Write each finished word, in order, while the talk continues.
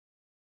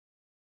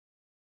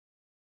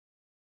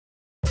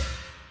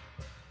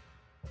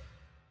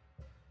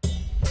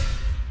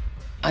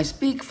I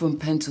speak from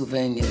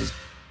Pennsylvania's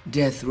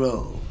death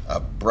row. A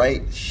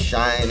bright,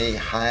 shiny,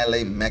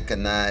 highly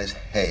mechanized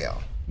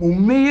hell.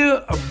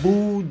 Mumia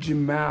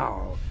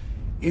Abu-Jamal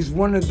is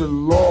one of the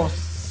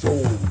lost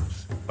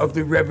souls of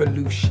the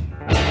revolution.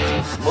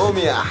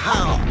 Mumia,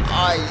 how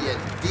are you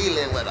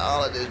dealing with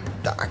all of this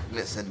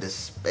darkness and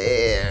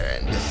despair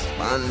and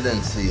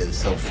despondency and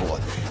so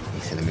forth?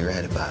 He said, let me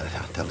write about it.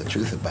 I'll tell the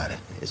truth about it.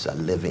 It's a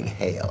living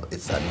hell.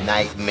 It's a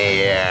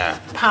nightmare.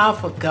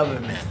 Powerful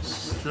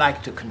governments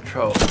like to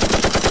control.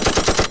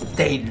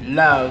 They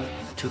love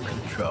to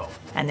control.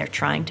 And they're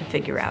trying to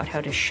figure out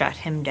how to shut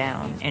him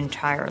down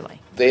entirely.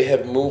 They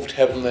have moved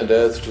heaven and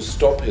earth to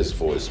stop his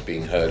voice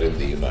being heard in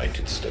the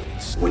United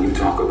States. When you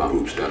talk about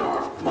groups that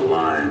are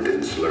maligned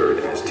and slurred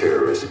as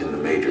terrorists in the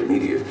major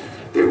media,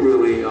 they're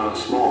really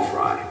small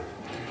fry.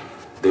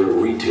 They're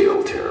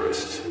retail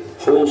terrorists.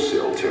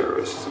 Wholesale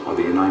terrorists are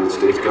the United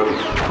States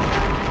government.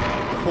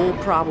 The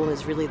whole problem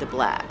is really the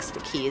blacks. The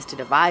key is to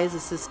devise a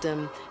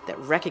system that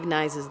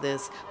recognizes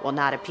this while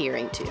not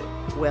appearing to.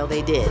 Well,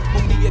 they did.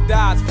 Mumia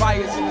dies,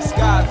 fires in the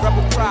skies,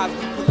 rebel cries,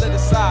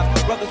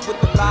 politicized, brothers with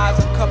the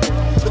lies uncovered.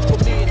 Look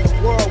for me in the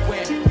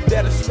whirlwind,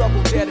 dare to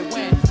struggle, dare to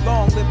win.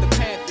 Long live the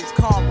Panthers,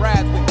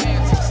 comrades with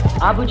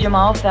answers.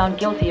 Abu-Jamal, found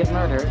guilty of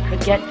murder,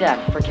 could get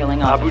death for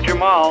killing officers.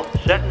 Abu-Jamal,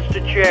 sentenced to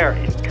chair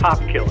in cop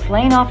killing.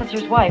 Slain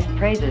officer's wife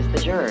praises the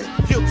jurors.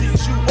 Guilty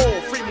as you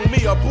all, free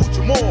Mumia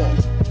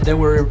Abu-Jamal. There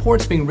were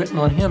reports being written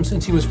on him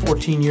since he was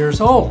 14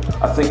 years old.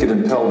 I think it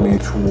impelled me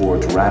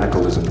towards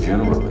radicalism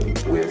generally,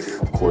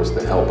 with, of course,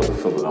 the help of the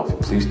Philadelphia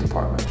Police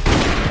Department.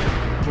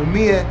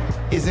 Mumia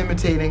is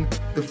imitating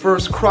the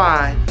first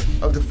cry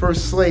of the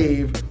first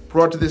slave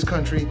brought to this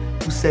country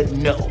who said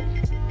no.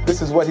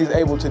 This is what he's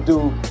able to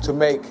do to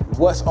make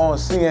what's on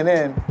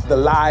CNN the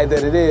lie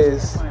that it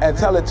is and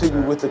tell it to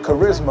you with the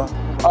charisma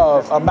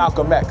of a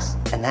Malcolm X.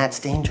 And that's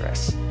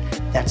dangerous.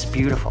 That's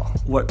beautiful.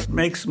 What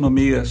makes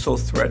Mumia so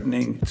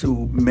threatening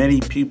to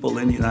many people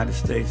in the United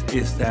States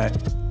is that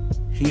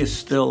he is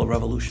still a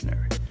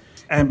revolutionary.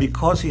 And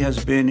because he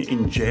has been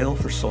in jail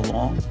for so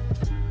long,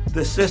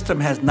 the system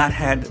has not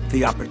had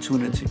the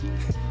opportunity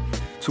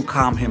to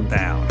calm him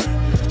down.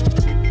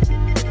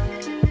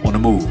 On the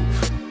move,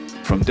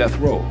 from death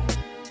row,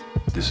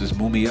 this is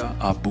Mumia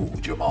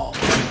Abu-Jamal.